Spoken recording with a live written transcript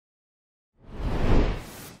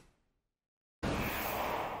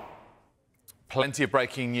Plenty of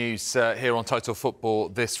breaking news here on Total Football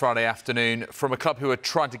this Friday afternoon from a club who are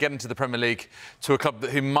trying to get into the Premier League to a club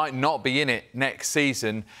who might not be in it next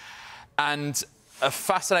season. And a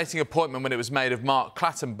fascinating appointment when it was made of Mark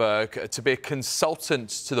Clattenburg to be a consultant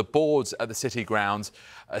to the boards at the City Ground,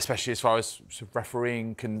 especially as far as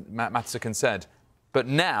refereeing matters are concerned. But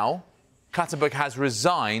now, Clattenburg has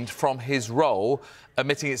resigned from his role,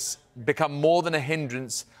 admitting it's become more than a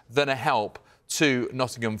hindrance than a help to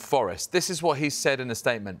Nottingham Forest. This is what he said in a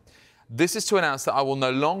statement. "This is to announce that I will no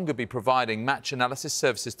longer be providing match analysis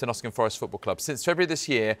services to Nottingham Forest Football Club. Since February this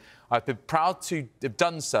year, I've been proud to have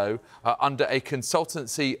done so under a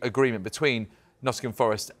consultancy agreement between Nottingham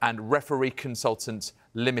Forest and Referee Consultants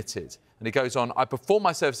Limited." And he goes on, "I perform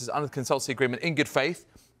my services under the consultancy agreement in good faith,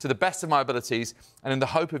 to the best of my abilities, and in the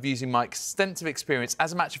hope of using my extensive experience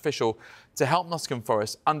as a match official to help Nottingham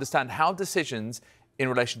Forest understand how decisions in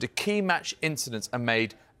relation to key match incidents are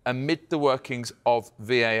made amid the workings of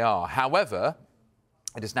VAR. However,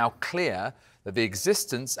 it is now clear that the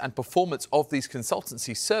existence and performance of these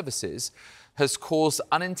consultancy services has caused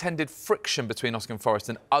unintended friction between Nottingham Forest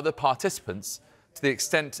and other participants to the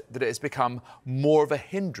extent that it has become more of a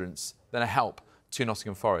hindrance than a help to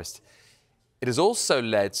Nottingham Forest. It has also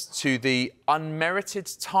led to the unmerited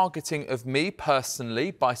targeting of me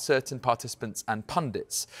personally by certain participants and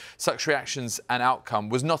pundits. Such reactions and outcome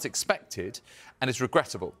was not expected and is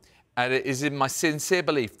regrettable. And it is in my sincere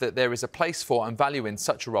belief that there is a place for and value in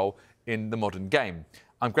such a role in the modern game.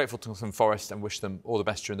 I'm grateful to Nottingham Forest and wish them all the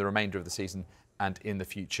best during the remainder of the season and in the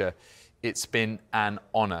future. It's been an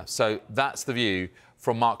honour." So that's the view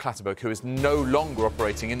from Mark Clattenburg, who is no longer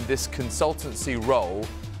operating in this consultancy role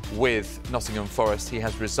with Nottingham Forest. He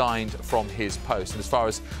has resigned from his post. And as far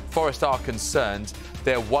as Forest are concerned,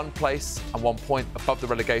 they're one place and 1 point above the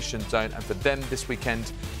relegation zone. And for them this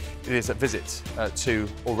weekend, it is a visit to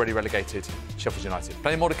already relegated Sheffield United.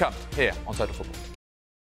 Plenty more to come here on Total Football.